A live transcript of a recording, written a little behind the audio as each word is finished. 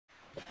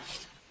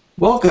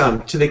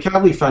Welcome to the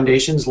Kavli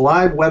Foundation's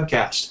live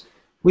webcast.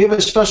 We have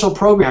a special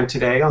program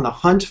today on the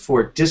hunt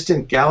for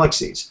distant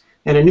galaxies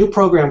and a new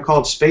program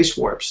called Space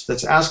Warps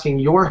that's asking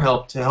your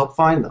help to help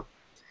find them.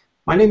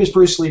 My name is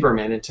Bruce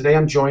Lieberman, and today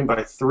I'm joined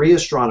by three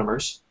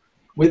astronomers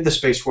with the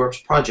Space Warps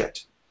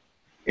project.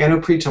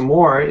 Anupreeta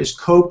More is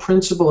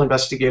co-principal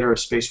investigator of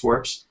Space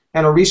Warps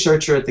and a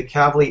researcher at the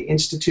Kavli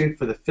Institute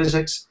for the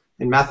Physics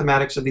and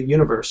Mathematics of the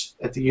Universe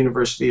at the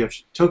University of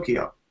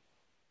Tokyo.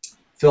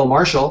 Phil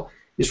Marshall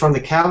is from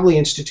the Kavli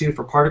Institute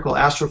for Particle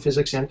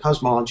Astrophysics and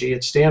Cosmology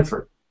at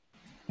Stanford.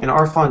 And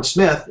Arfon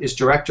Smith is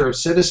Director of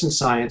Citizen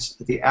Science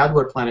at the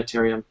Adler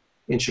Planetarium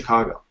in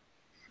Chicago.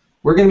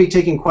 We're going to be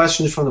taking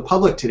questions from the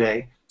public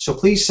today, so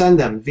please send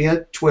them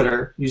via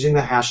Twitter using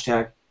the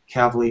hashtag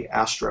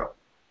KavliAstro.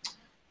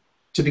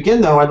 To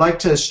begin, though, I'd like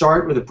to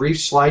start with a brief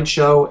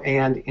slideshow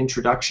and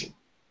introduction.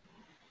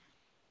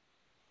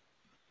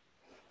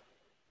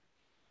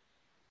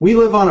 We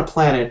live on a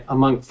planet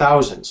among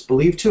thousands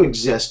believed to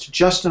exist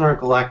just in our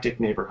galactic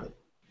neighborhood.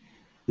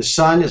 The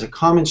Sun is a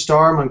common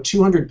star among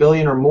 200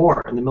 billion or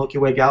more in the Milky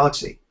Way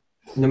galaxy,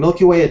 and the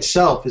Milky Way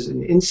itself is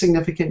an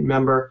insignificant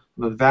member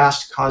of a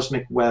vast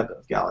cosmic web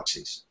of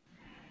galaxies.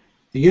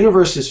 The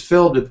universe is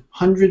filled with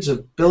hundreds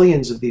of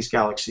billions of these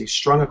galaxies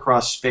strung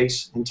across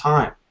space and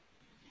time.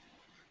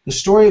 The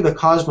story of the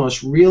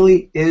cosmos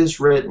really is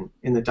written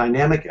in the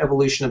dynamic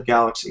evolution of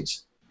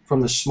galaxies, from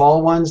the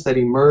small ones that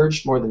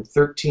emerged more than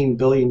 13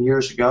 billion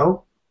years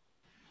ago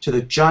to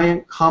the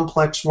giant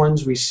complex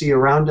ones we see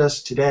around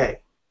us today.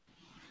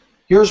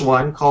 Here's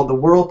one called the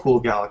Whirlpool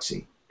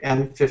Galaxy,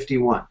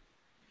 M51.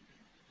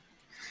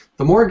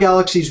 The more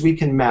galaxies we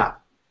can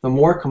map, the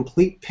more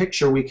complete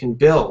picture we can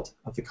build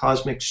of the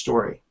cosmic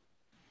story.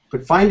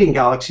 But finding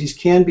galaxies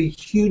can be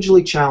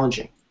hugely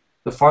challenging.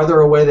 The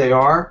farther away they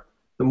are,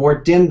 the more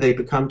dim they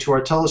become to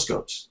our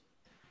telescopes.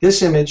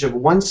 This image of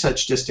one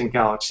such distant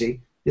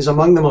galaxy is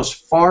among the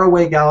most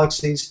faraway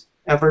galaxies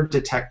ever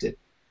detected.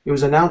 It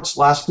was announced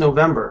last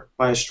November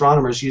by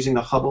astronomers using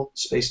the Hubble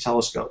Space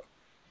Telescope.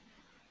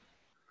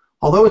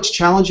 Although it's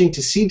challenging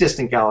to see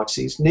distant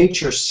galaxies,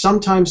 nature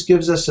sometimes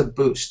gives us a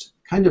boost,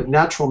 kind of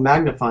natural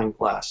magnifying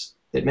glass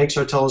that makes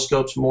our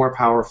telescopes more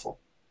powerful.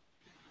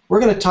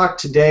 We're going to talk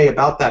today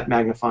about that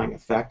magnifying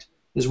effect,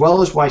 as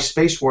well as why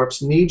Space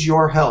Warps needs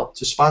your help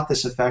to spot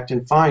this effect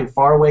and find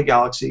faraway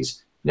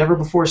galaxies never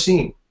before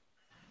seen.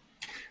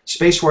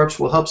 Space Warps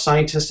will help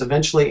scientists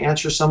eventually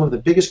answer some of the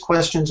biggest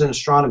questions in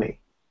astronomy: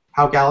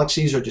 how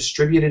galaxies are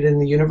distributed in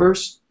the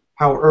universe,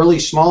 how early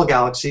small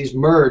galaxies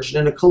merged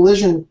in a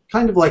collision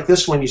kind of like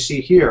this one you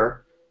see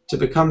here to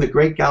become the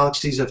great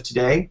galaxies of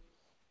today,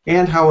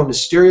 and how a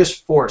mysterious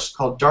force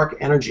called dark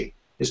energy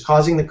is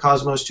causing the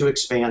cosmos to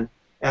expand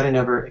at an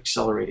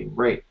ever-accelerating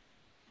rate.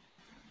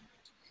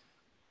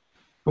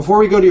 Before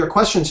we go to your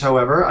questions,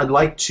 however, I'd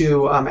like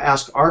to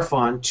ask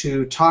Arfon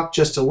to talk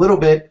just a little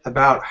bit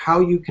about how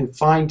you can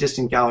find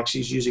distant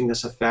galaxies using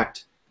this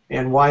effect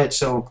and why it's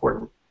so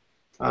important.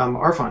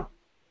 Arfon.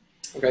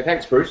 Okay,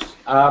 thanks, Bruce.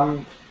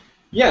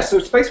 So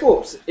Space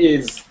Warps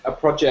is a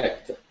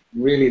project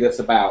really that's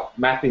about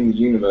mapping the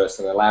universe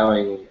and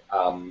allowing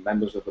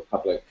members of the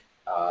public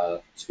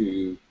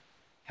to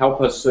help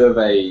us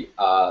survey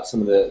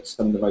some of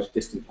the most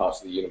distant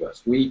parts of the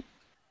universe.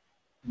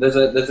 There's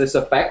this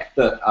effect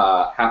that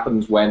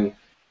happens when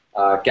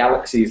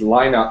galaxies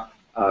line up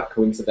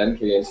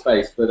coincidentally in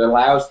space that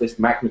allows this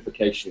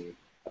magnification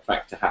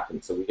effect to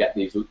happen. So we get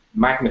these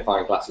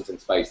magnifying glasses in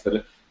space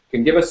that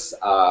can give us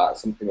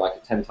something like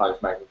a 10 times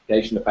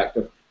magnification effect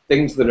of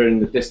things that are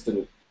in the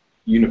distant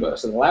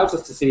universe, and allows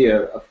us to see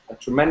a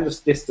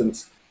tremendous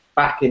distance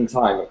back in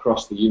time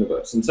across the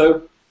universe. And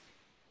so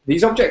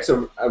these objects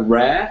are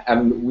rare,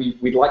 and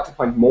we'd like to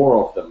find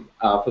more of them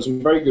for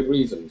some very good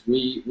reasons.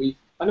 We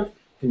kind of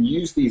can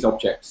use these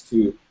objects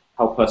to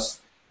help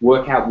us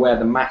work out where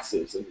the mass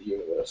is in the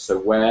universe. So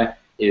where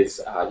is,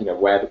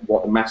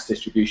 what the mass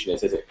distribution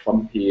is? Is it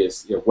clumpy?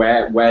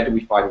 Where do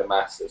we find the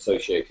mass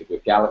associated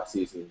with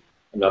galaxies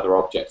and other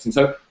objects? And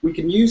so we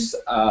can use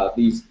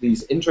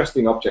these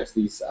interesting objects,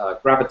 these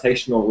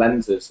gravitational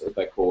lenses, as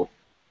they're called,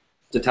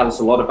 to tell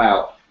us a lot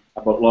about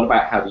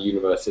how the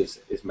universe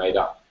is made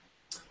up.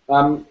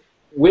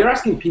 We're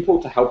asking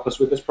people to help us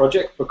with this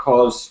project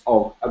because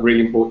of a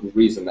really important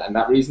reason, and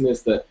that reason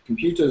is that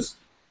computers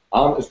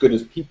aren't as good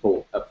as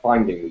people at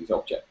finding these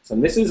objects.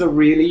 And this is a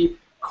really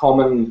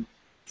common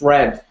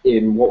thread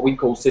in what we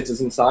call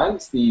citizen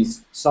science,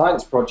 these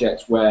science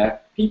projects where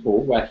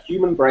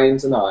human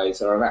brains and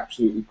eyes are an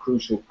absolutely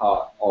crucial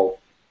part of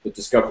the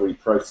discovery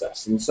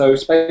process. And so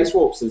Space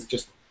Warps is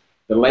just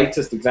the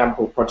latest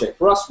example project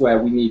for us where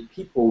we need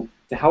people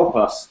to help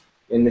us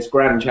in this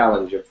grand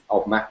challenge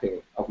of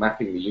mapping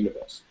the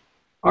universe.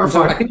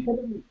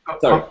 Arfon,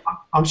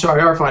 I'm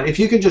sorry, Arfon, if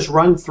you could just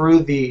run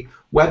through the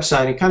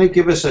website and kind of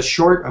give us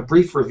a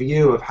brief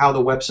review of how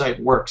the website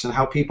works and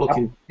how people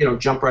can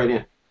jump right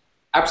in.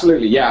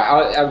 Absolutely, yeah,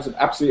 I was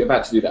absolutely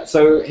about to do that.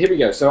 So here we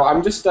go. So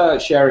I'm just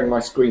sharing my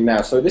screen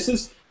now. So this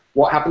is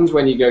what happens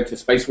when you go to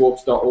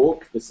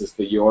spacewarps.org. This is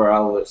the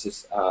URL that's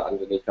just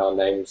underneath our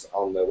names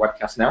on the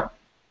webcast now.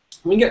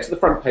 When you get to the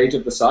front page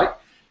of the site,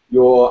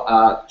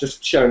 you're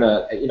just shown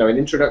an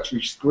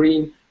introductory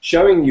screen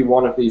showing you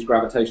one of these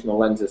gravitational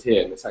lenses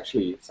here, and it's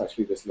actually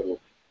this little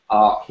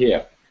arc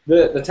here.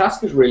 The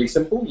task is really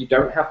simple. You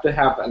don't have to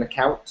have an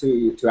account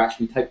to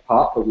actually take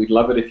part, but we'd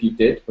love it if you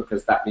did,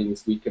 because that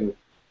means we can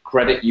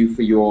credit you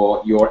for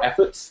your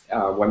efforts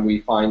when we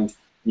find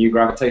new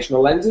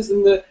gravitational lenses.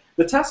 And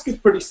the task is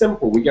pretty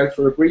simple. We go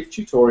through a brief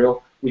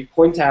tutorial. We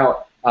point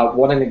out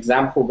what an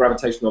example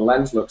gravitational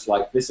lens looks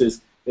like. This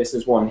is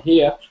one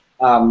here.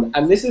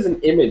 And this is an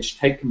image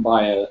taken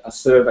by a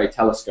survey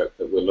telescope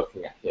that we're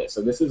looking at here.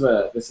 So this is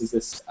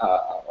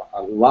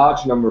a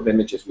large number of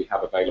images we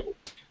have available.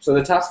 So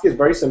the task is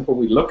very simple.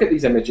 We look at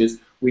these images.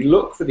 We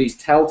look for these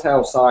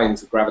telltale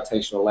signs of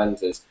gravitational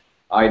lenses.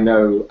 I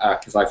know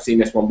because I've seen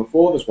this one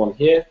before. There's one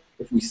here.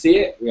 If we see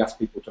it, we ask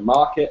people to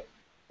mark it,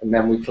 and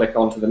then we click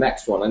on to the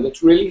next one. And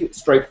it's really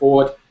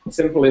straightforward,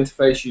 simple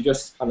interface. You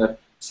just kind of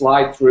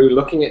slide through,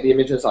 looking at the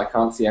images. I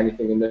can't see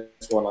anything in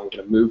this one. I'm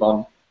going to move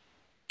on.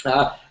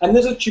 And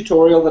there's a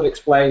tutorial that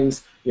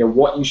explains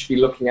what you should be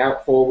looking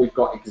out for. We've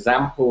got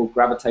example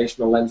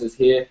gravitational lenses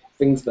here,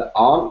 things that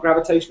aren't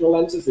gravitational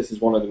lenses. This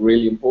is one of the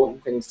really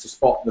important things, to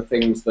spot the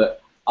things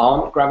that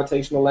aren't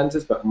gravitational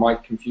lenses but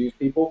might confuse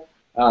people.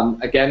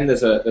 Again,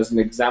 there's an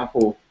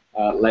example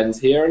lens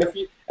here, and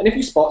if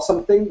you spot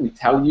something, we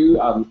tell you.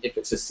 If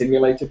it's a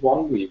simulated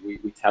one, we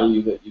tell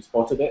you that you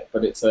spotted it.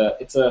 But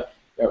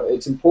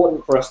it's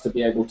important for us to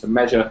be able to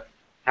measure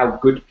how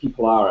good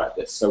people are at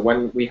this. So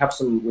when we have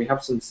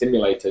some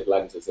simulated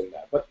lenses in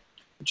there, but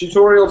the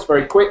tutorial is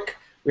very quick.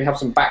 We have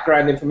some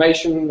background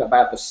information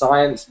about the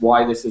science,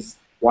 why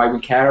we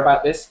care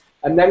about this,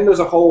 and then there's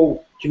a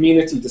whole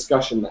community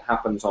discussion that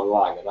happens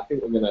online, and I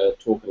think we're going to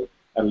talk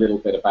a little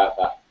bit about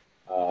that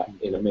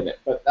in a minute.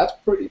 But that's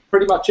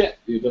pretty much it.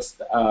 You're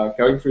just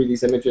going through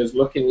these images,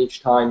 looking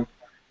each time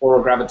for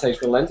a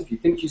gravitational lens. If you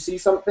think you see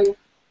something,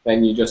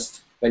 then you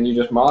just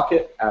mark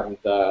it,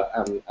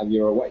 and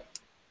you're away.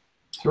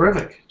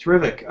 Terrific,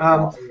 terrific.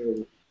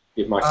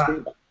 Give my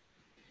screen back.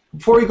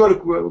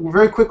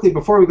 Very quickly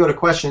before we go to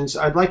questions,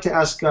 I'd like to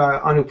ask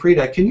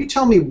Anupreeta, can you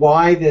tell me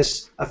why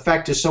this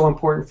effect is so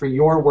important for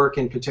your work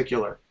in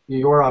particular,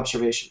 your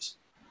observations?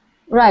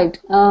 Right.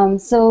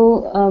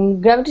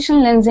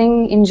 Gravitational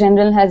lensing in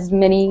general has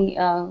many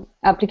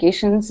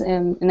applications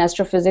in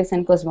astrophysics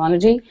and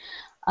cosmology.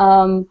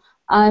 I'm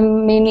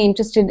mainly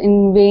interested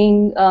in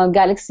weighing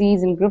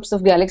galaxies and groups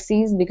of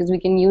galaxies, because we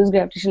can use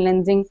gravitational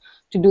lensing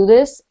to do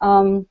this.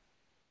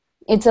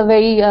 It's a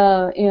very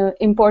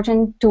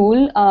important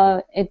tool.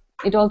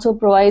 It also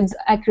provides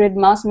accurate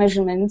mass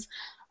measurements,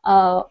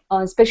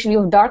 especially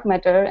of dark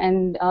matter,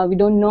 and we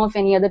don't know of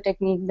any other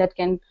technique that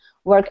can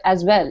work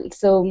as well.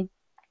 So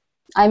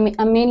I'm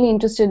mainly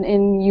interested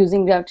in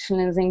using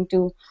gravitational lensing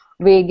to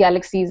weigh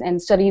galaxies and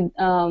study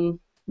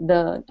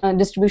the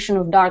distribution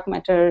of dark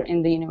matter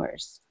in the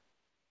universe.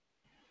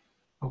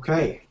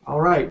 Okay,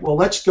 all right. Well,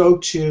 let's go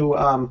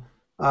to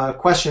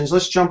questions.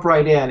 Let's jump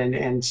right in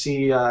and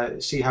see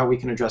how we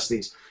can address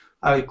these.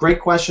 Great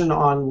question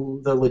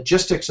on the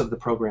logistics of the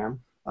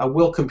program.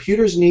 Will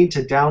computers need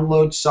to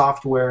download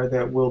software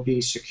that will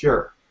be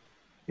secure?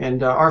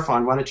 And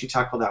Arfon, why don't you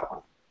tackle that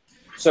one?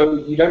 So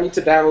you don't need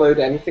to download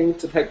anything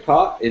to take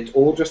part. It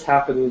all just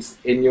happens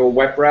in your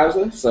web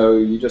browser. So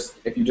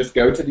if you just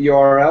go to the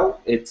URL,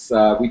 it's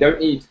we don't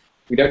need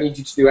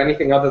you to do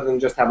anything other than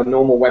just have a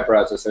normal web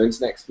browser. So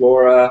Internet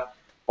Explorer,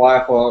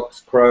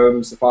 Firefox,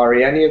 Chrome,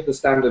 Safari, any of the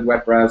standard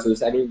web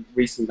browsers, any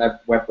recent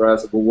web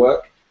browser will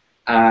work.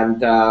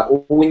 And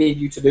all we need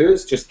you to do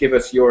is just give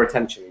us your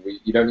attention.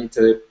 You don't need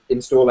to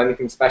install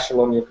anything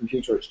special on your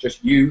computer. It's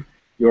just you,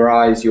 your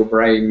eyes, your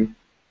brain,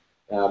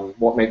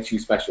 what makes you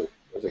special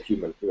as a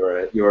human.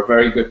 You're a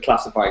very good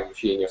classifying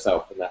machine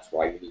yourself, and that's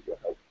why we need your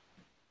help.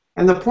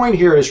 And the point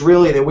here is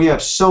really that we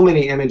have so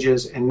many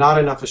images and not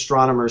enough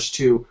astronomers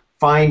to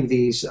find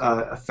these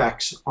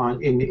effects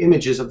in the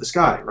images of the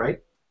sky,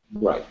 right?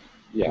 Right.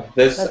 Yeah.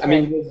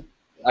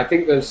 I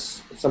think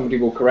there's, somebody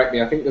will correct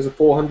me, I think there's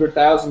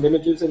 400,000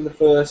 images in the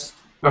first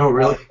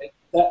set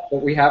that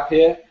we have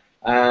here,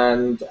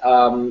 and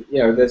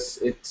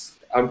it's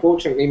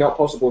unfortunately not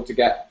possible to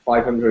get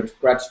 500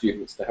 grad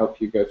students to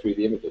help you go through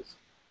the images.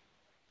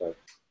 So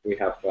we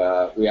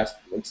ask,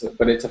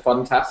 but it's a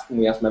fun task, and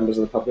we ask members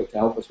of the public to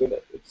help us with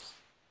it.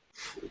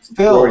 It's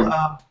Phil,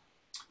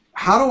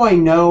 how do I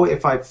know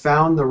if I've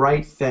found the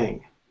right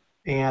thing?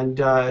 And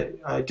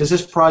does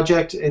this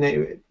project,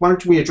 why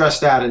don't we address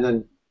that and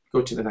then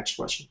go to the next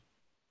question?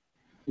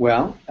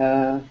 Well,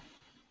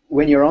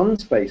 when you're on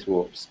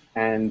spacewalks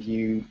and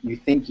you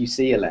think you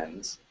see a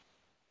lens,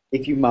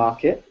 if you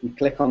mark it, you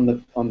click on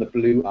the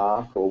blue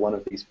arc or one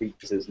of these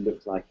features that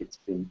looks like it's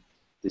been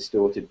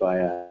distorted by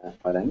a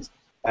lens,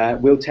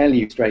 we'll tell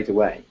you straight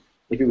away.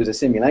 If it was a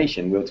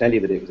simulation, we'll tell you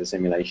that it was a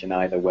simulation,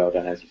 either well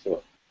done as you saw.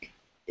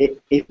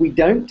 If we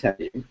don't tell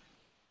you,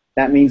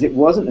 that means it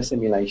wasn't a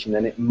simulation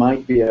and it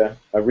might be a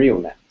real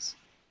lens.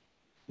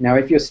 Now,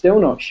 if you're still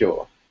not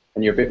sure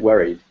and you're a bit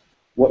worried,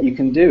 what you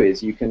can do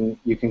is you can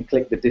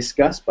click the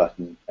discuss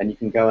button and you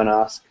can go and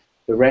ask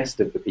the rest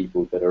of the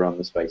people that are on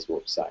the Space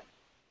Warp site.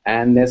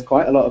 And there's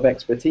quite a lot of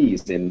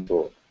expertise in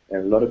talk. There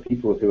are a lot of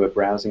people who are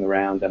browsing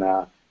around and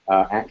are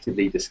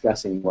actively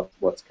discussing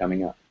what's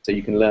coming up. So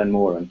you can learn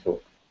more on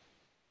talk.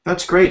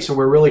 That's great. So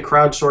we're really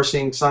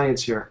crowdsourcing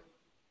science here.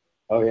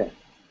 Oh, yeah.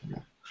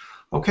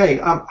 Okay.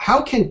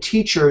 How can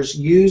teachers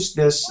use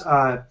this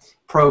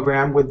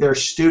program with their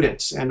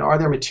students? And are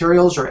there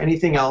materials or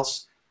anything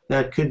else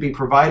that could be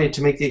provided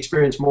to make the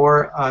experience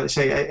more,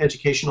 say,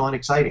 educational and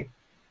exciting?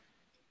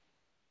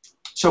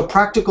 So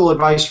practical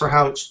advice for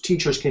how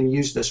teachers can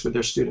use this with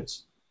their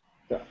students.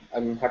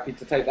 I'm happy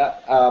to take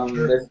that.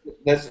 Sure.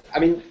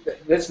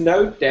 There's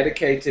no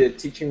dedicated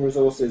teaching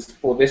resources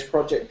for this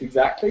project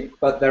exactly,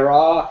 but there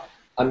are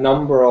a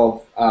number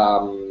of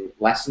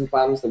lesson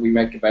plans that we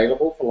make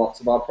available for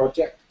lots of our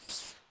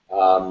projects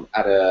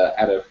at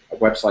a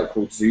website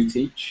called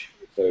ZooTeach,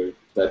 so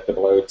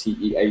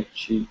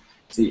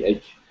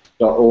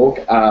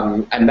ZOOTEACH.org,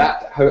 and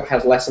that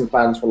has lesson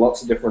plans for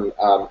lots of different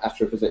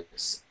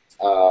astrophysics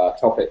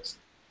topics.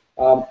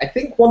 I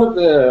think one of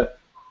the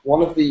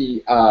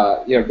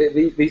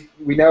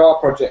we know our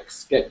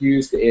projects get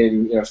used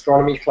in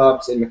astronomy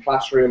clubs in the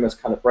classroom as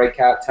kind of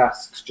breakout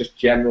tasks, just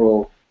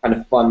general kind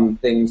of fun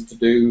things to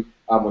do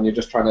when you're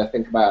just trying to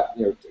think about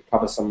to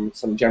cover some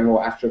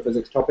general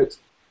astrophysics topics.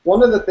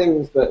 One of the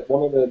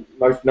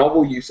most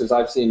novel uses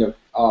I've seen of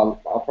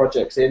our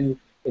projects in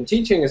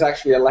teaching is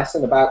actually a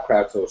lesson about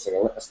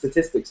crowdsourcing, a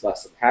statistics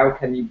lesson. How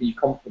can you be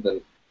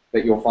confident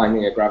that you're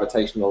finding a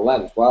gravitational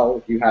lens? Well,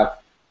 if you have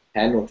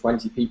 10 or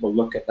 20 people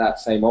look at that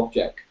same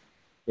object,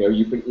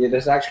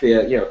 there's actually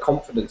a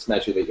confidence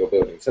measure that you're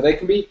building. So they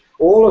can be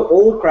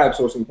all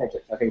crowdsourcing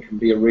projects. I think can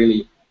be a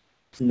really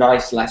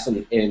nice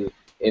lesson in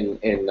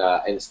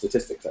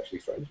statistics. Actually,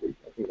 strangely,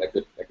 I think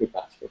they're good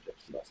maths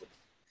projects.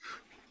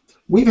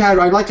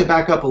 I'd like to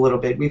back up a little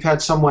bit. We've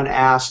had someone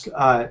ask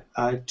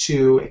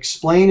to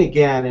explain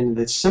again in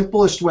the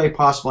simplest way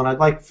possible, and I'd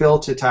like Phil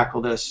to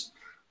tackle this.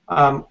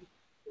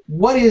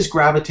 What is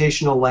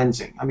gravitational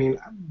lensing? I mean,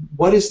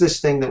 what is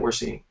this thing that we're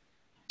seeing?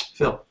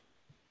 Phil.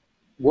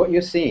 What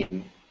you're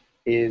seeing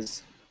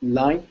is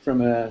light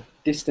from a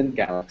distant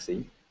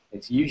galaxy.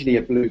 It's usually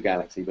a blue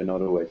galaxy, but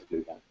not always a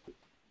blue galaxy.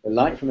 The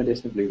light from a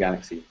distant blue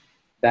galaxy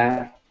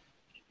that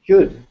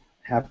should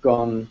have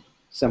gone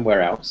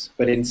somewhere else,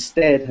 but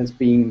instead has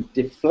been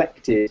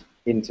deflected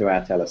into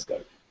our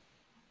telescope.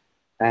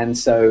 And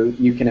so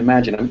you can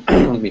imagine,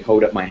 let me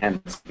hold up my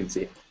hand so you can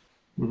see it.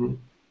 Mm-hmm.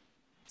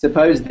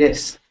 Suppose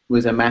this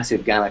was a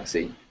massive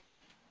galaxy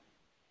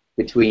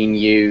between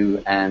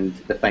you and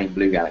the faint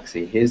blue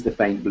galaxy. Here's the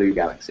faint blue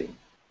galaxy.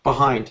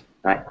 Behind.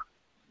 Right.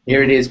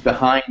 Here it is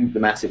behind the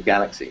massive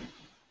galaxy.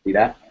 See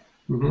that?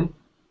 Mm-hmm.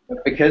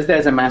 But because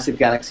there's a massive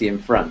galaxy in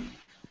front,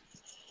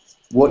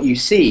 what you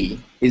see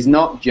is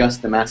not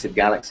just the massive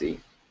galaxy.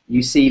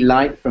 You see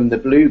light from the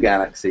blue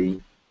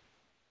galaxy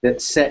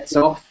that sets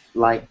off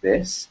like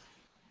this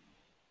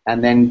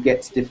and then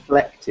gets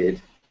deflected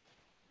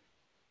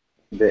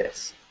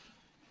this.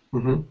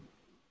 Mm-hmm.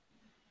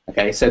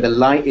 Okay, so the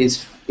light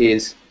is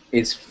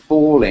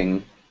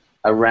falling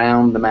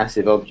around the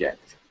massive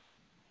object.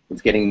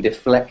 It's getting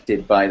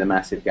deflected by the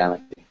massive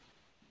galaxy.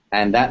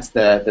 And that's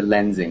the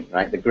lensing,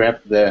 right?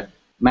 The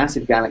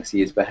massive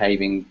galaxy is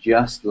behaving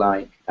just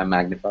like a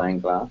magnifying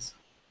glass.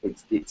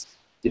 It's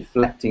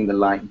deflecting the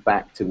light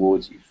back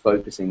towards you,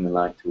 focusing the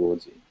light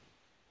towards you.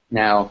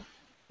 Now,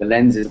 the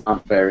lenses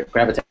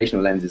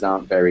gravitational lenses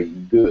aren't very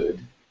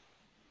good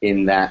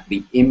in that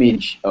the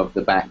image of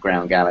the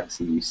background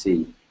galaxy you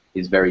see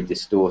is very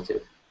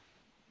distorted.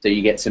 So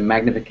you get some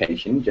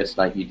magnification, just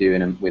like you do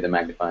with a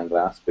magnifying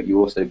glass, but you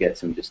also get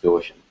some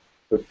distortion.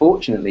 But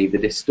fortunately, the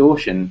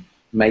distortion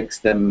makes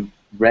them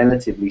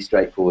relatively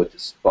straightforward to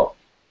spot.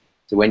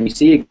 So when you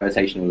see a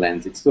gravitational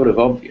lens, it's sort of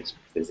obvious.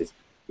 There's this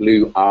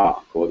blue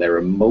arc, or there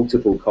are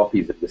multiple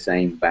copies of the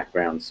same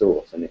background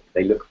source, and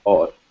they look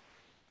odd.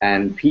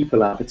 And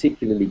people are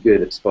particularly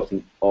good at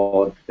spotting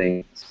odd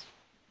things.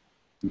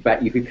 In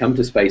fact, you could come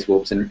to Space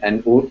Warps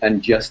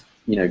and just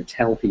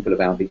tell people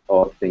about the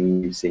odd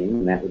thing you've seen,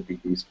 and that would be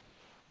useful.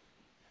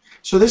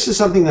 So this is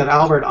something that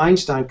Albert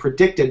Einstein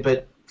predicted,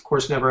 but of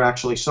course never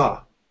actually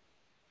saw.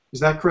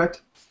 Is that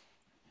correct?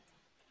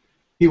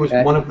 He was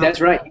one of them? That's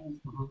right.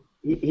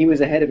 He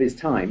was ahead of his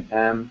time.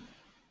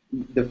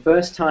 The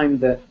first time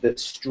that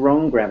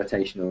strong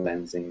gravitational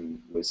lensing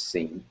was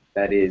seen,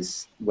 that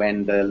is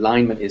when the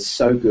alignment is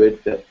so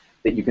good that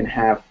you can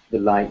have the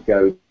light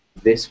go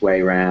this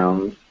way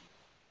round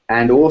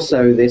and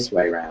also this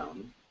way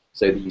round,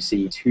 so that you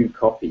see two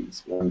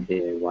copies, one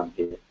here, one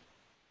here.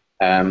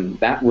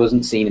 That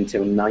wasn't seen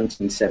until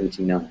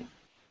 1979.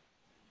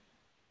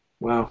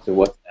 Wow. So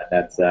what's that?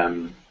 That's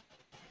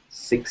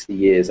 60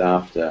 years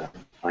after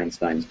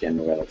Einstein's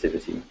general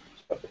relativity was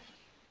published.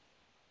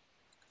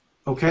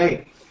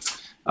 Okay.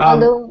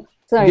 Although,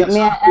 sorry, yes,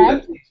 may I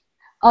add?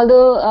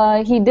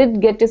 Although he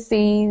did get to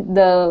see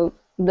the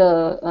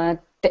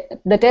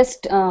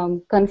test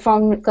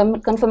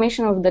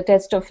confirmation of the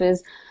test of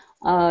his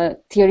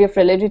theory of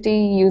relativity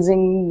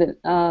using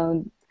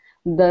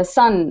the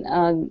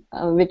sun,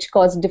 which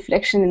caused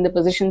deflection in the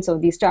positions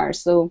of these stars.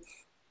 So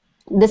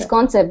this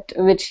concept,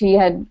 which he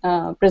had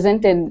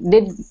presented,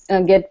 did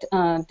get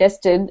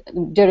tested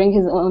during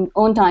his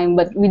own time,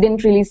 but we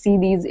didn't really see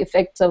these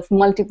effects of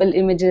multiple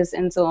images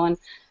and so on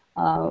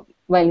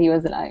while he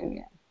was alive.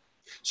 Yeah.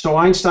 So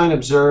Einstein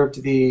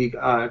observed the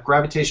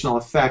gravitational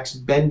effects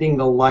bending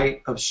the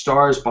light of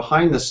stars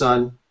behind the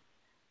sun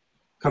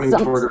coming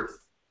toward Earth.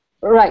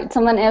 Right.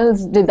 Someone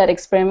else did that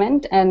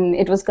experiment, and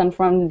it was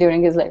confirmed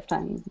during his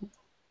lifetime.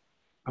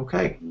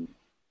 Okay.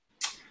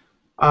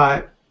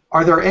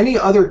 Are there any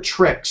other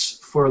tricks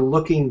for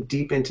looking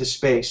deep into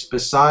space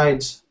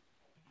besides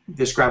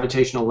this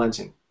gravitational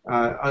lensing?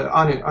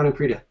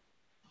 Anupreeta.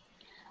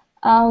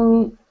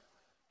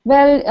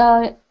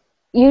 Well,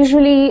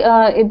 usually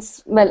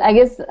it's, well, I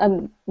guess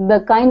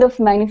the kind of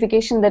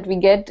magnification that we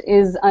get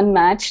is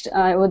unmatched,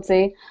 I would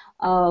say.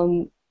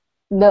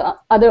 The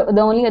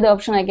only other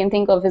option I can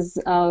think of is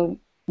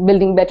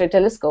building better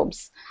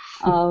telescopes.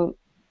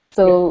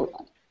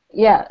 So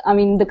yeah, I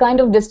mean, the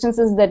kind of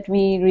distances that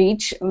we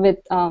reach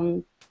with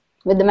the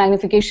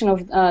magnification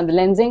of the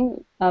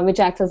lensing, which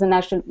acts as a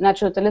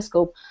natural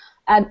telescope,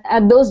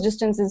 at those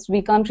distances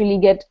we can't really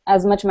get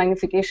as much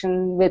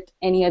magnification with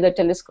any other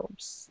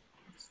telescopes.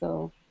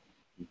 So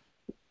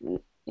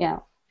yeah.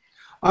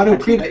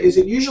 Anupreeta, is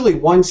it usually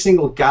one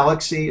single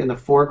galaxy in the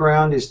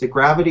foreground? Is the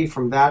gravity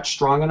from that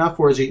strong enough,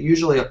 or is it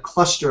usually a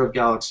cluster of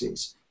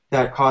galaxies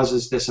that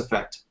causes this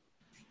effect?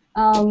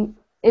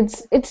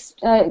 It's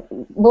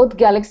both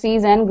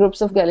galaxies and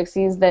groups of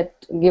galaxies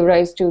that give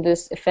rise to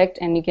this effect,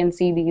 and you can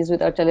see these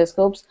with our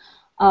telescopes.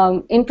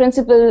 In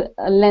principle,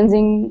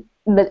 lensing,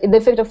 the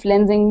effect of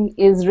lensing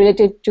is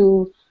related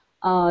to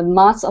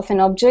mass of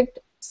an object.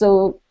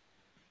 So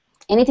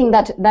anything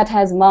that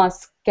has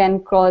mass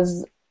can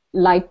cause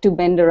light to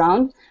bend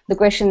around. The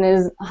question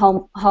is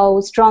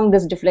how strong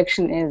this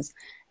deflection is.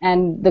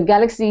 And the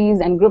galaxies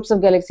and groups of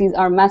galaxies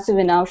are massive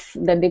enough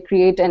that they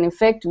create an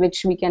effect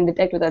which we can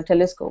detect with our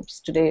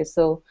telescopes today.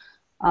 So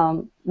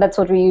that's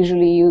what we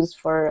usually use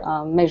for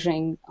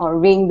measuring or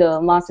weighing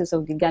the masses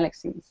of the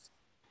galaxies.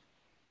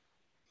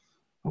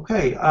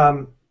 Okay.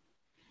 Are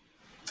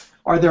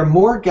there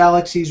more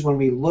galaxies when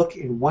we look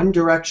in one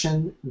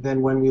direction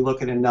than when we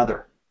look in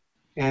another?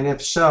 And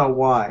if so,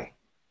 why?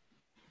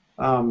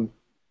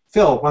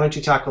 Phil, why don't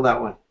you tackle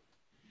that one?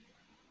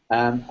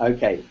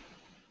 Okay.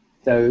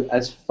 So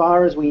as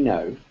far as we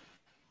know,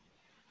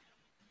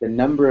 the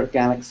number of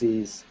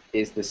galaxies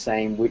is the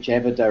same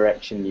whichever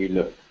direction you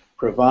look,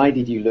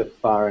 provided you look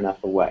far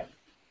enough away.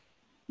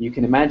 You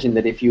can imagine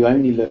that if you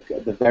only look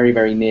at the very,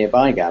 very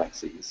nearby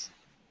galaxies,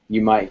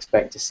 you might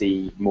expect to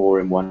see more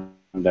in one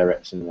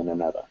direction than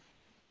another.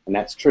 And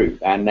that's true.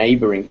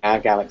 Our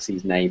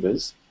galaxy's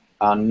neighbors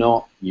are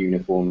not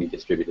uniformly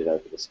distributed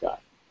over the sky.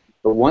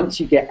 But once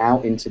you get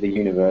out into the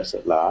universe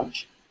at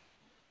large,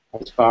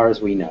 as far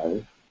as we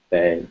know,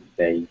 there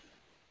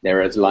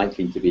are as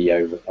likely to be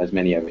as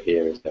many over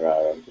here as there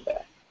are over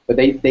there. But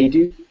they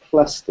do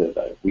cluster,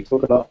 though. We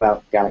talk a lot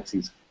about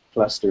galaxies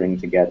clustering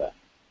together.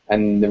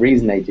 And the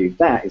reason they do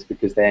that is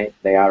because they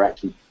are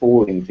actually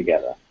falling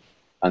together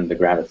under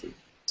gravity.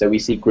 So we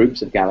see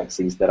groups of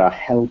galaxies that are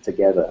held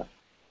together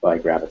by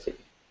gravity.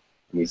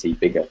 And we see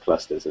bigger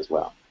clusters as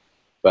well.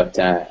 But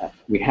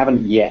we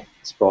haven't yet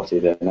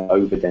spotted an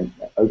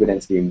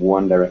overdensity in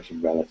one direction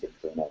relative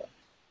to another.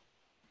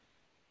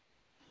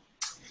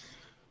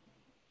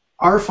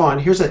 Arfon,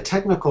 here's a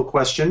technical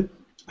question.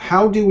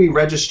 How do we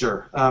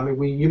register?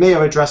 You may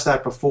have addressed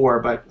that before,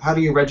 but how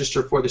do you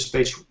register for the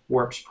Space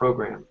Warps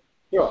program?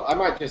 Sure, I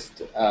might just,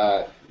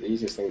 the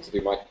easiest thing to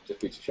do might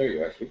just be to show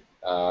you, actually.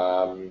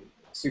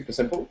 Super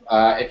simple.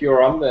 If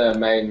you're on the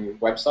main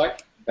website,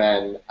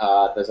 then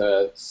there's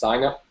a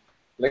sign-up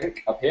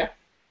link up here,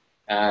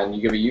 and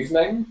you give a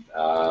username,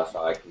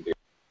 so I can do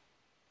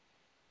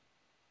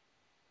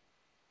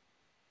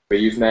a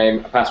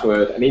username, a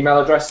password, an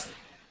email address,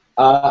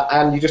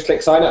 and you just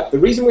click sign up. The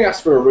reason we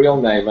ask for a real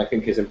name, I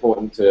think, is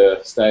important to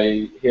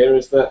stay here,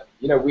 is that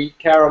we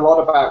care a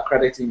lot about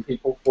crediting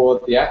people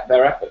for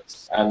their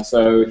efforts. And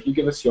so if you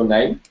give us your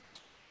name.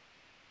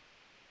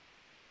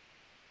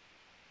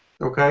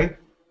 Okay.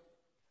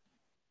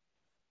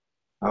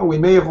 Oh, we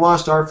may have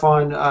lost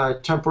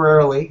Arfon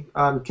temporarily.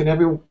 Can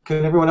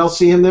everyone else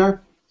see him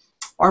there?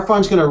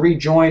 Arfon's going to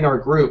rejoin our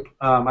group.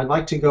 I'd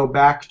like to go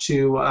back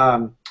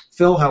to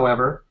Phil,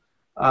 however,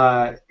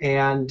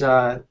 and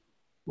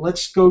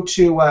let's go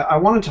to, I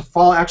wanted to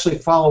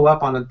follow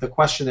up on the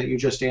question that you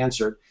just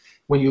answered.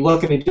 When you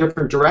look in a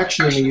different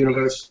direction in the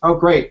universe, oh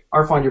great,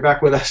 Arfon, you're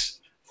back with us.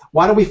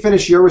 Why don't we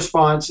finish your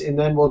response, and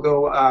then we'll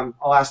go,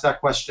 I'll ask that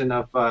question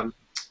of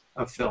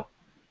Phil.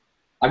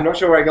 I'm not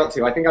sure where I got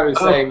to. I think I was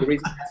saying the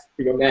reason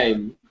for your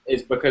name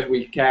is because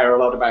we care a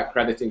lot about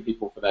crediting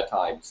people for their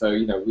time. So,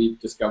 we've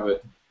discovered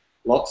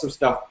lots of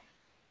stuff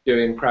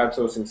doing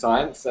crowdsourcing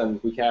science,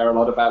 and we care a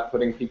lot about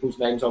putting people's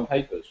names on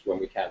papers when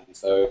we can.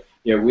 So,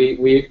 you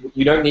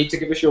don't need to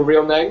give us your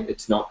real name.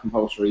 It's not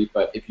compulsory,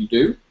 but if you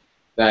do,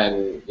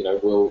 then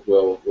we'll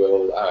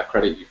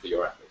credit you for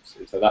your efforts.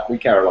 So that we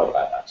care a lot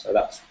about that. So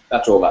that's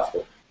all that's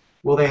for.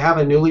 Will they have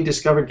a newly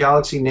discovered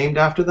galaxy named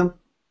after them?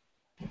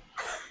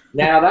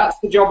 Now that's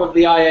the job of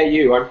the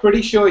IAU. I'm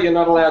pretty sure you're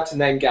not allowed to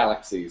name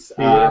galaxies.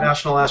 The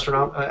International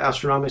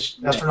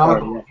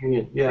Astronomical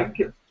Union. Yeah. I think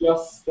it's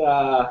just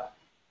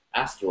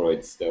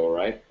asteroids still,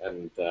 right?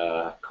 And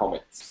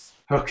comets.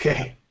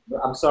 Okay.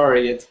 I'm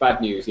sorry, it's bad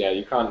news. Yeah,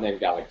 you can't name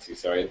galaxies.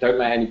 Sorry, and don't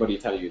let anybody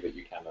tell you that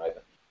you can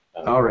either.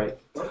 All right.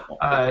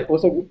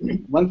 Also,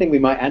 one thing we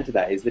might add to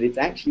that is that it's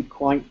actually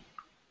quite,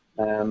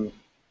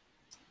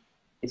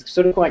 it's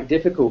sort of quite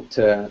difficult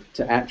to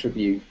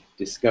attribute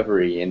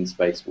discovery in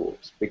space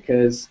warps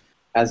because,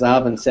 as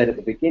Arfon said at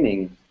the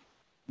beginning,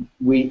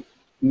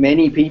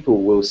 many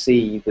people will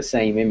see the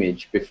same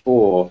image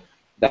before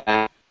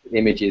that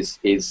image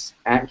is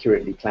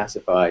accurately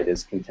classified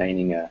as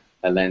containing a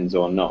lens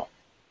or not.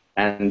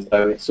 And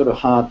so it's sort of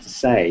hard to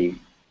say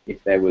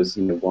if there was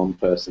one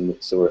person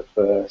that saw it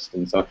first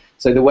and so on.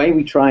 So the way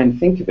we try and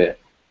think of it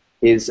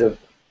is of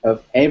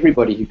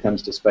everybody who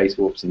comes to space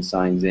warps and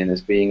signs in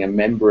as being a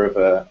member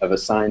of a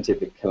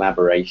scientific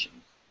collaboration.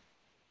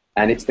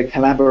 And it's the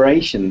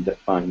collaboration that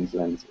finds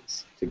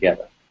lenses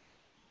together.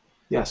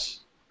 Yes,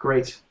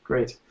 great.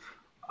 Phil,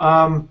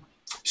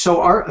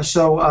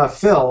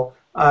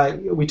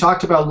 we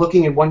talked about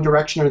looking in one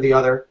direction or the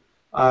other,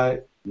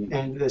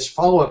 and this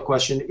follow-up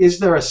question: is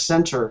there a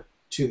center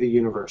to the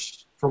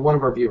universe? From one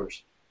of our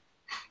viewers.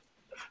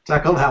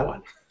 Tackle that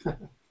one.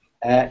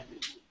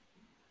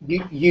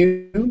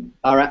 You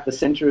are at the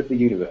center of the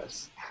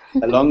universe,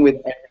 along with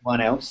everyone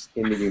else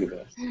in the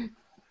universe.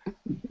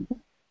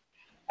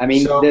 I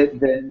mean,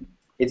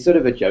 it's sort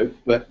of a joke,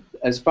 but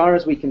as far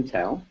as we can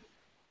tell,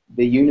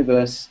 the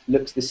universe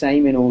looks the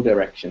same in all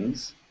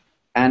directions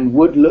and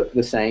would look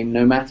the same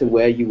no matter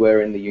where you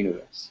were in the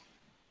universe.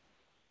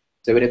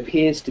 So it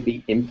appears to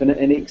be infinite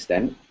in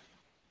extent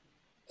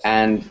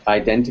and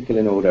identical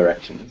in all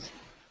directions.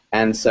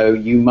 And so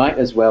you might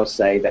as well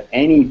say that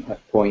any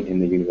point in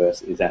the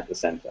universe is at the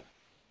center,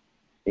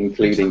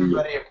 including you.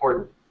 Very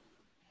important.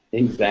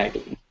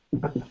 Exactly.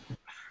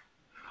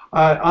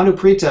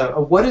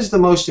 Anupreeta, what is the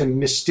most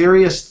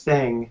mysterious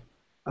thing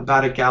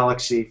about a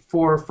galaxy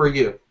for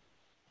you?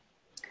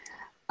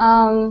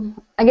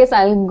 I guess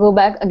I'll go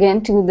back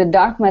again to the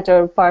dark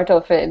matter part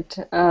of it.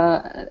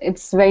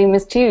 It's very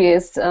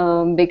mysterious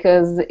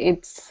because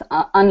it's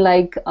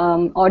unlike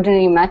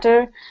ordinary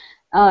matter.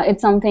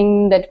 It's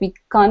something that we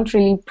can't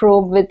really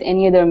probe with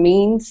any other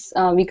means.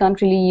 We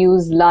can't really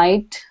use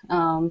light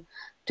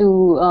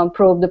to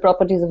probe the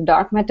properties of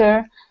dark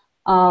matter.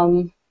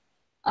 A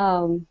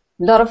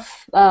lot of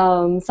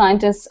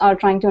scientists are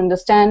trying to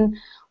understand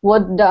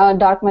what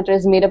dark matter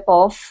is made up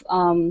of,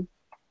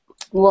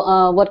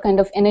 what kind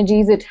of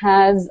energies it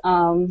has,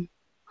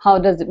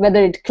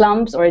 whether it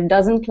clumps or it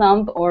doesn't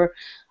clump, or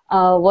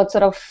what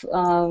sort of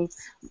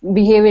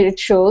behavior it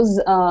shows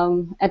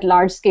at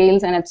large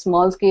scales and at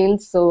small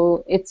scales.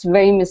 So it's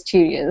very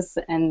mysterious,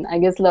 and I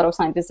guess a lot of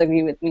scientists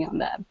agree with me on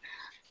that.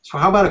 So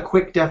how about a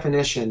quick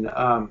definition?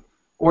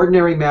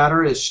 Ordinary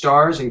matter is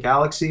stars and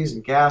galaxies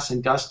and gas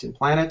and dust and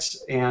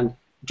planets, and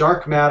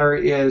dark matter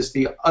is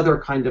the other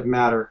kind of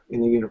matter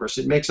in the universe.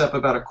 It makes up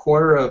about a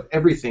quarter of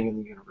everything in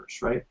the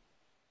universe, right?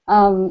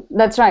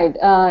 That's right.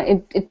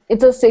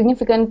 It's a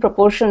significant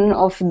proportion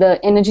of the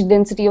energy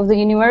density of the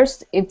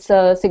universe. It's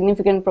a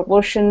significant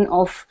proportion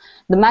of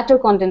the matter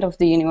content of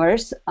the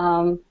universe.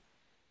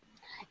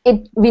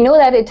 We know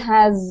that it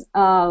has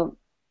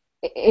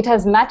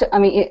matter. I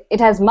mean, it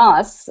has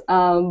mass,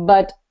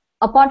 but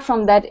apart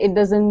from that, it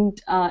does not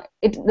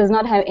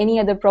have any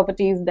other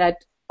properties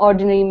that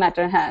ordinary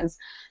matter has.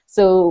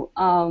 So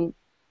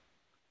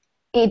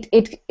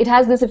it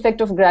has this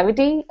effect of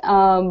gravity,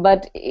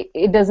 but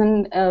it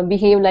doesn't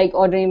behave like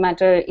ordinary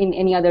matter in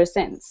any other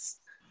sense.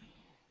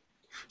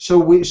 So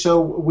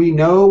we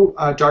know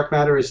dark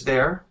matter is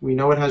there. We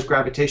know it has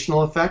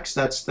gravitational effects.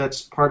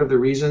 That's part of the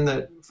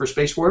reason for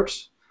space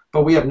warps,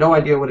 but we have no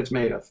idea what it's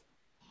made of.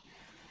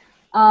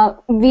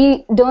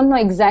 We don't know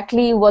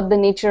exactly what the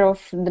nature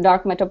of the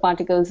dark matter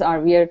particles are.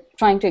 We are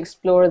trying to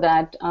explore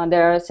that.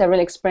 There are several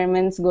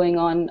experiments going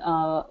on,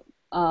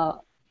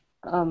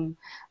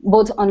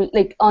 both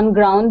on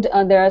ground.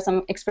 There are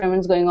some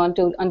experiments going on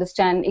to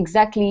understand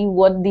exactly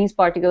what these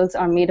particles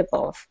are made up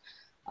of,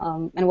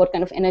 and what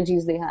kind of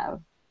energies they have.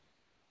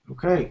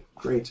 Okay,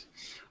 great.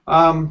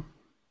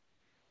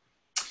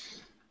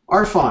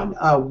 Arfon,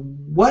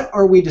 what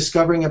are we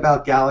discovering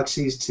about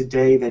galaxies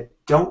today that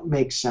don't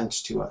make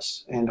sense to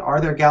us? And are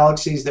there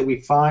galaxies that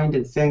we find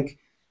and think,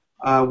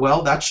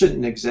 well, that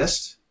shouldn't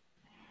exist?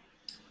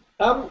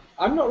 I'm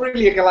not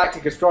really a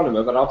galactic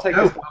astronomer, but I'll take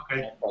this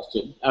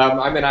question.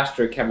 I'm an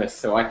astrochemist,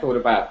 so I thought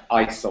about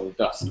ice on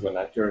dust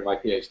during my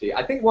PhD.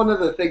 I think one of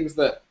the things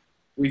that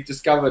we've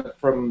discovered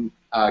from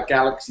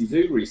Galaxy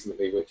Zoo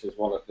recently, which is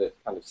one of the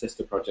kind of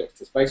sister projects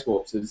to Space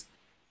Warps,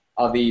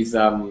 are these,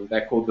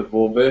 they're called the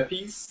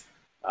Vorwerpes.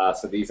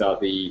 So these are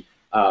the,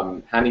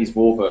 Hanny's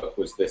Vorwerp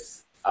was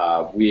this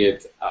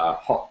weird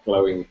hot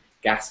glowing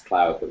gas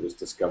cloud that was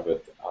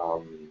discovered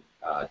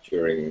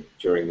during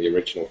the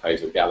original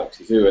phase of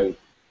Galaxy Zoo. And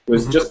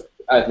was just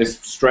this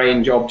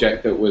strange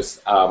object that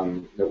was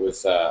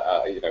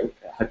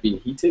had been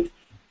heated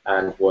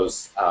and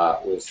was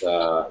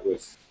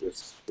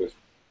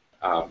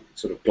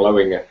sort of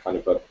glowing a kind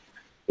of a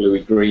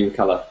bluey green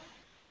color.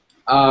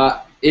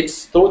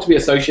 It's thought to be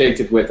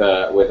associated with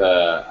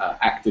a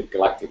active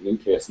galactic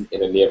nucleus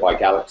in a nearby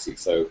galaxy.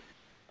 So,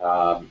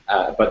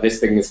 but this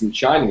thing isn't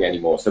shining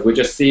anymore. So we're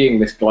just seeing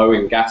this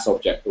glowing gas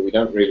object, but we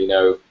don't really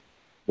know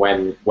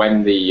when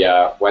the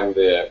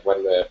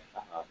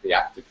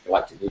active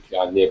galactic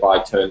nuclei nearby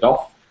turned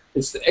off.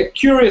 It's a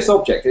curious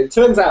object. It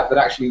turns out that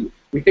actually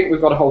we think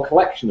we've got a whole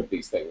collection of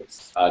these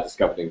things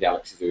discovered in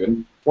Galaxy Zoo.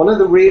 And one of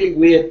the really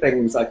weird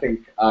things I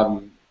think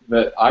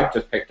that I've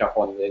just picked up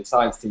on in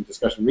science team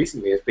discussion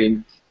recently has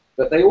been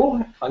that they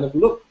all kind of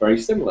look very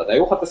similar. They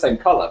all have the same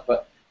color,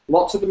 but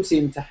lots of them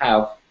seem to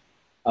have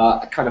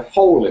a kind of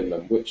hole in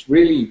them, which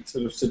really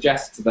sort of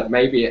suggests that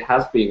maybe it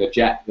has been a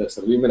jet that's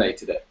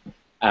illuminated it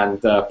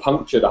and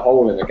punctured a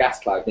hole in a gas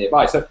cloud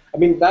nearby. So, I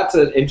mean, that's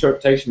an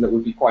interpretation that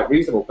would be quite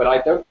reasonable, but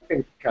I don't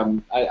think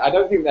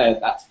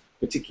that's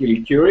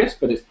particularly curious,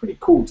 but it's pretty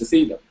cool to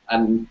see them.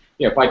 And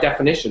by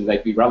definition,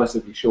 they'd be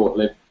relatively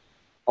short-lived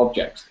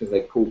objects because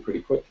they cool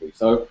pretty quickly.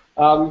 So,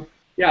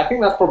 yeah, I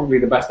think that's probably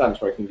the best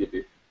answer I can give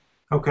you.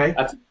 Okay.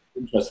 That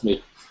interests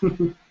me.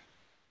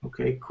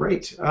 Okay,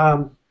 great.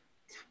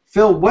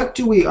 Phil, what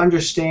do we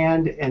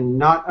understand and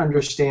not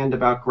understand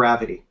about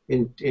gravity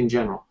in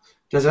general?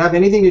 Does it have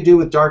anything to do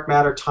with dark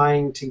matter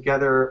tying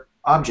together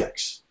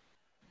objects?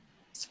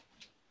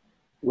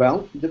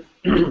 Well,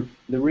 the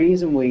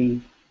reason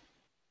we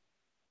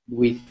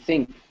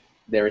think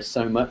there is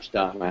so much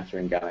dark matter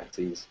in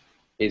galaxies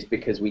is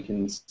because we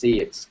can see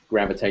its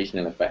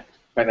gravitational effect.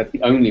 In fact, that's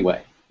the only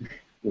way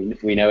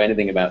we know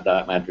anything about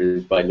dark matter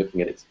is by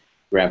looking at its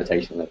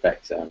gravitational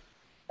effects,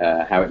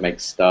 how it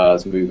makes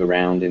stars move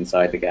around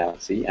inside the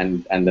galaxy,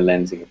 and the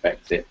lensing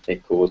effects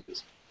it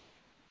causes.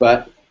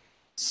 But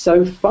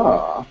so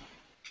far,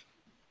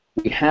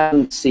 we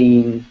haven't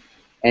seen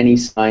any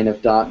sign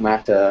of dark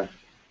matter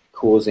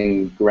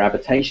causing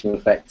gravitational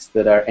effects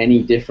that are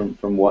any different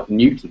from what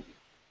Newton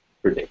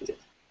predicted.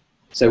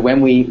 So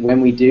when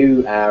we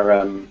do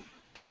our,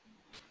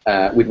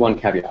 with one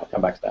caveat, I'll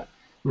come back to that.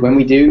 Mm-hmm. When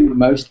we do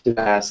most of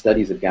our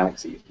studies of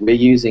galaxies, we're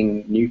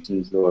using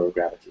Newton's law of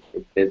gravity.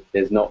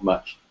 There's not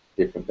much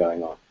different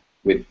going on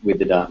with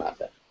the dark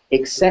matter,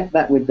 except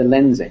that with the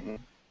lensing,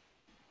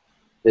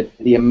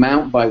 the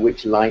amount by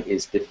which light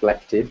is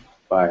deflected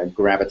by a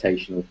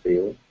gravitational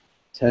field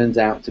turns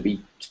out to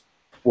be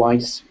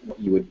twice what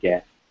you would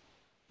get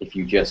if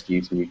you just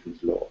used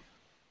Newton's law.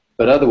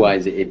 But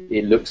otherwise,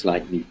 it looks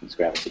like Newton's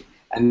gravity.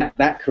 And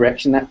that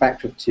correction, that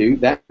factor of 2,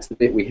 that's the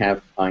bit we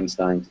have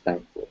Einstein to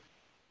thank for.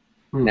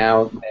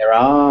 Now, there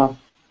are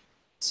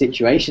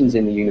situations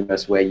in the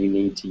universe where you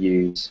need to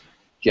use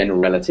general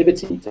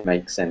relativity to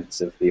make sense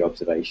of the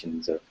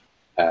observations of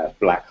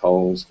black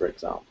holes, for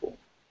example.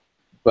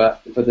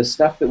 But for the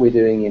stuff that we're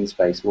doing in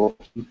spacewalk,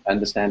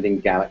 understanding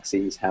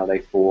galaxies, how they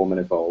form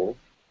and evolve,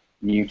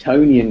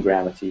 Newtonian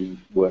gravity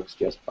works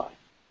just fine.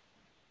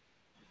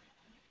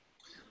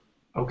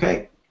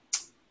 Okay.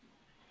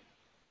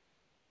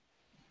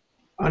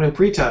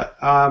 Anupreeta,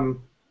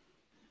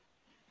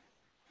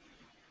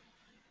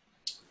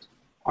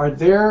 are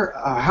there,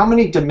 how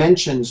many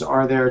dimensions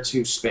are there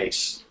to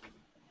space?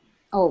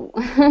 Oh,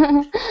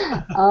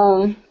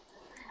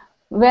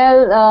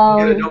 well...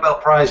 you get a Nobel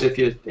Prize if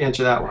you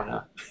answer that one,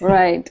 huh?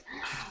 Right.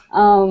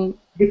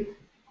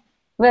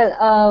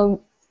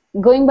 Well,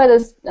 going by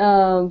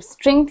the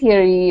string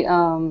theory,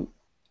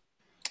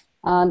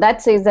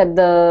 that says that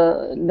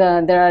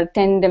there are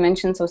 10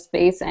 dimensions of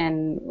space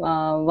and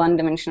 1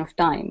 dimension of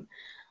time.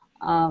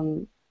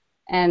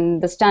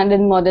 And the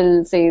standard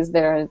model says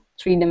there are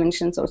 3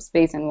 dimensions of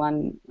space and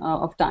 1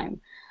 of time.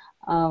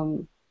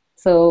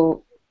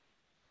 So,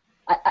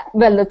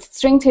 well, the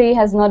string theory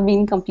has not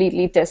been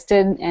completely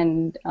tested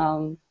and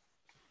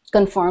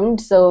confirmed,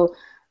 so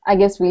I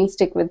guess we'll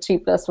stick with 3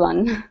 plus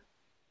 1.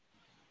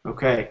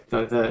 Okay,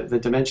 the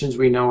dimensions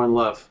we know and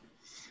love.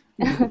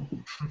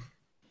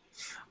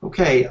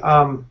 Okay,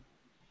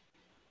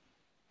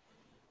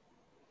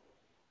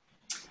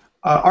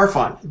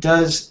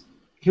 Arfon,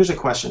 here's a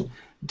question.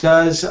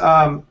 Does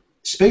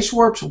space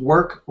warps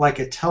work like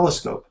a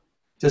telescope?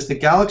 Does the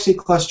galaxy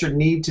cluster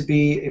need to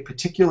be a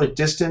particular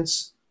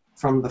distance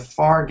from the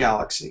far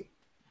galaxy?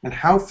 And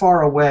how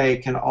far away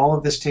can all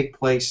of this take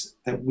place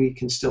that we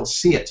can still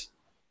see it?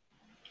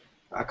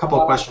 A couple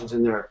of questions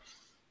in there.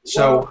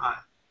 So,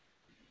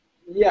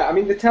 yeah, I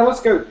mean, the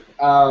telescope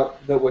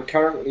that we're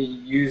currently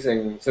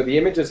using, so the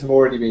images have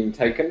already been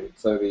taken.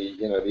 So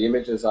the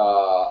images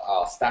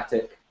are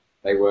static.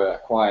 They were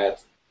acquired,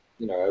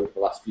 over the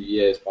last few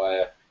years by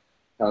a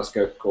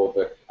telescope called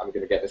I'm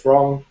going to get this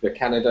wrong, the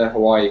Canada,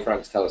 Hawaii,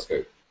 France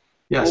telescope.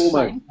 Yes.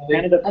 Almost.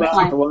 Canada,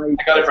 France, Hawaii.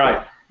 I got it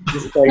right.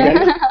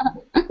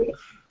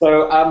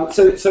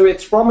 So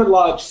it's from a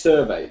large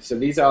survey. So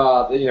these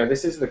are,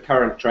 this is the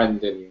current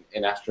trend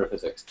in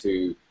astrophysics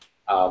to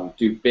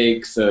do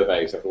big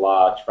surveys of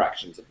large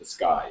fractions of the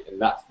sky,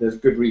 and there's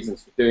good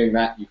reasons for doing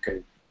that. You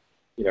can,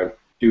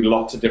 do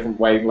lots of different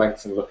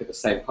wavelengths and look at the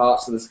same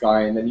parts of the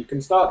sky, and then you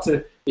can start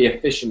to be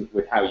efficient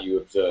with how you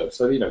observe.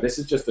 So this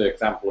is just an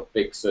example of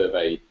big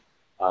survey,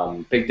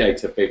 big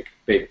data,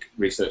 big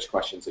research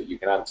questions that you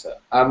can answer.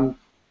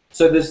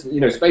 So this,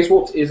 space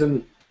warps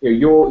isn't,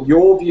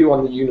 your view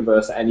on the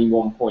universe at any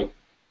one point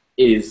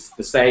is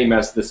the same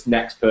as this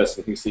next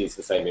person who sees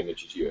the same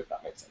image as you, if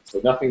that makes sense. So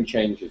nothing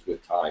changes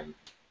with time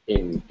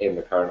in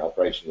the current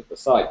operation of the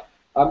site.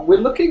 We're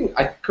looking,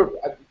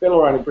 Phil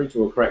or Anupreeta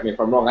will correct me if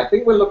I'm wrong, I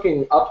think we're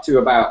looking up to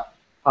about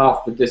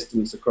half the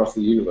distance across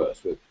the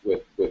universe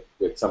with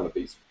some of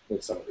these.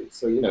 So,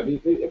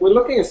 we're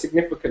looking a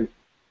significant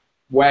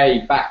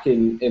way back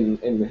in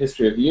the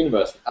history of the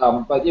universe.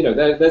 But,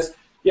 there's,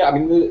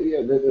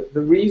 the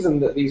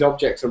reason that these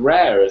objects are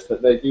rare is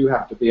that they do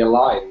have to be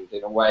aligned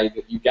in a way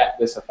that you get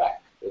this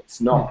effect. It's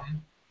not...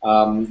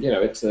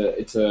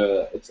 it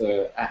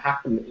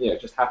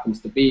just happens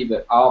to be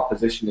that our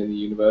position in the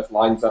universe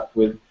lines up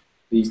with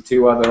these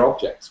two other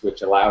objects,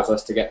 which allows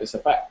us to get this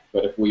effect.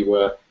 But if we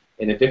were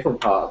in a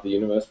different part of the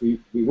universe, we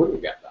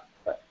wouldn't get that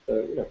effect.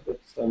 So,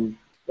 it's,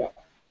 yeah.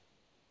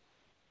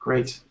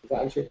 Great. Does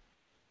that answer?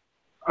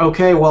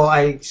 Okay, well,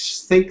 I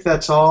think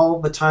that's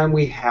all the time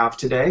we have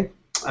today.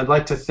 I'd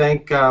like to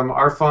thank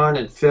Arfon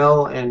and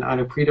Phil and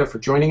Anupreeta for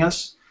joining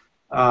us.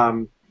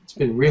 It's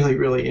been really,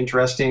 really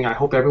interesting. I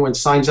hope everyone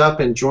signs up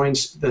and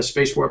joins the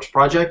Space Warps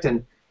project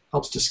and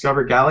helps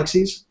discover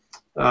galaxies.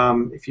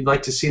 If you'd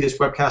like to see this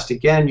webcast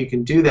again, you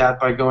can do that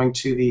by going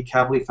to the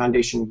Kavli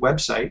Foundation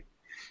website.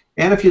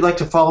 And if you'd like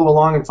to follow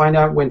along and find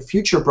out when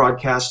future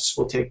broadcasts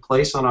will take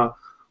place on a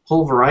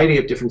whole variety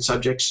of different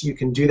subjects, you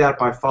can do that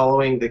by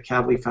following the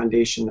Kavli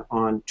Foundation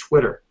on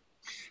Twitter.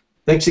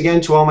 Thanks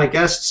again to all my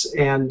guests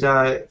and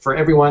for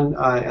everyone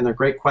and their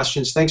great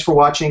questions. Thanks for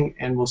watching,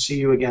 and we'll see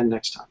you again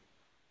next time.